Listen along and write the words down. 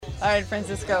All right,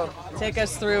 Francisco, take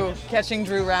us through catching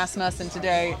Drew Rasmussen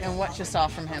today and what you saw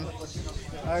from him.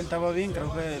 Estaba bien,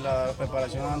 creo que la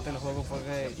preparación antes del juego fue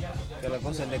que la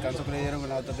cosa, el descanso que le dieron en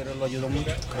la otra anterior lo ayudó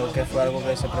mucho. Creo que fue algo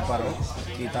que se preparó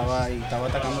y estaba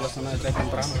atacando la zona de tres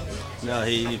temprano. No,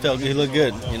 he looked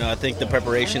good. You know, I think the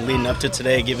preparation leading up to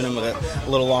today, giving him a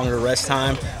little longer rest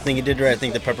time, I think he did right. I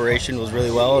think the preparation was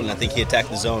really well, and I think he attacked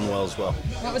the zone well as well.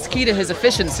 What was key to his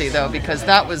efficiency, though, because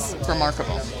that was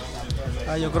remarkable?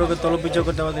 Yo creo que todos los pichos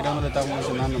que estaba tirando le estaban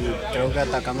funcionando. Creo que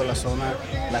atacando la zona,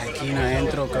 las esquinas,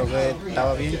 dentro, creo que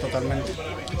estaba bien totalmente.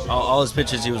 All his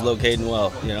pitches he was locating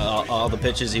well. You know, all the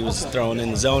pitches he was throwing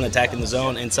in the zone, attacking the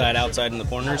zone, inside, outside, in the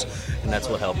corners, and that's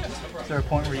what helped. Is there a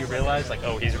point where you realize, like,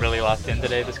 oh, he's really locked in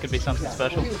today, this could be something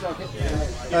special?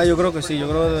 Yo creo que sí, yo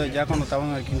creo que ya cuando estaba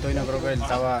en el quinto inning, creo que él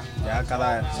estaba, ya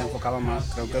se enfocaba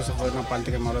más. Creo que eso fue una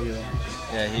parte que más lo ayudó.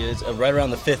 Yeah, he was right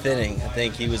around the fifth inning. I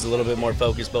think he was a little bit more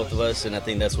focused, both of us, and I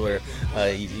think that's where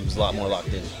he was a lot more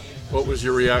locked in. What was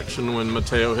your reaction when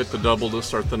Mateo hit the double to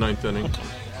start the ninth inning?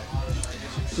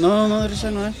 No, eso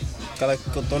no es.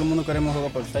 Todo el mundo queremos juego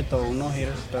perfecto, uno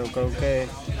hitter, pero creo que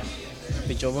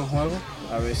pichó buen juego.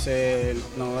 A veces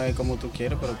no es como tú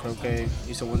quieres, pero creo que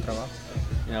hizo buen trabajo.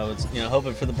 You know, it's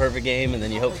hoping for the perfect game, and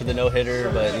then you hope for the no-hitter,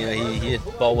 but he hit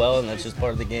the ball well, and that's just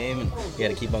part of the game, and you got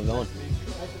to keep on going.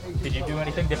 Did you do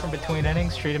anything different between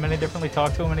innings? Treat him any differently?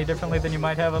 Talk to him any differently than you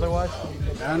might have otherwise?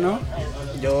 No.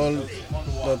 Yo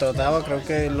lo trataba, creo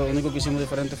que lo único que hicimos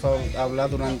diferente fue hablar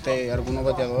durante algunos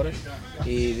bateadores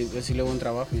y decirle buen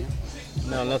trabajo. ¿Ya?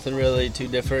 No, nothing really too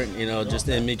different. You know, just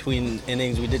in between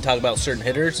innings, we did talk about certain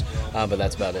hitters, but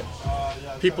that's about it.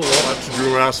 People watch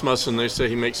Drew Rasmussen, they say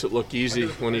he makes it look easy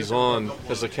when he's on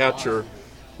as a catcher.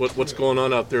 What's going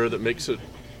on out there that makes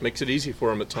it easy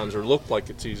for him at times, or look like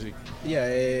it's easy? Yeah,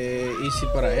 easy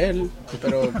para él,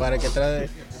 pero para que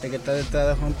está detrás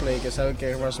de home play, que sabe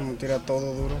que Rasmussen tira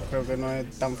todo duro, creo que no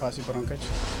es tan fácil para un catcher.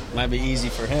 Might be easy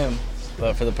for him,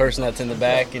 but for the person that's in the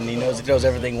back and he knows he throws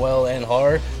everything well and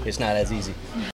hard, it's not as easy.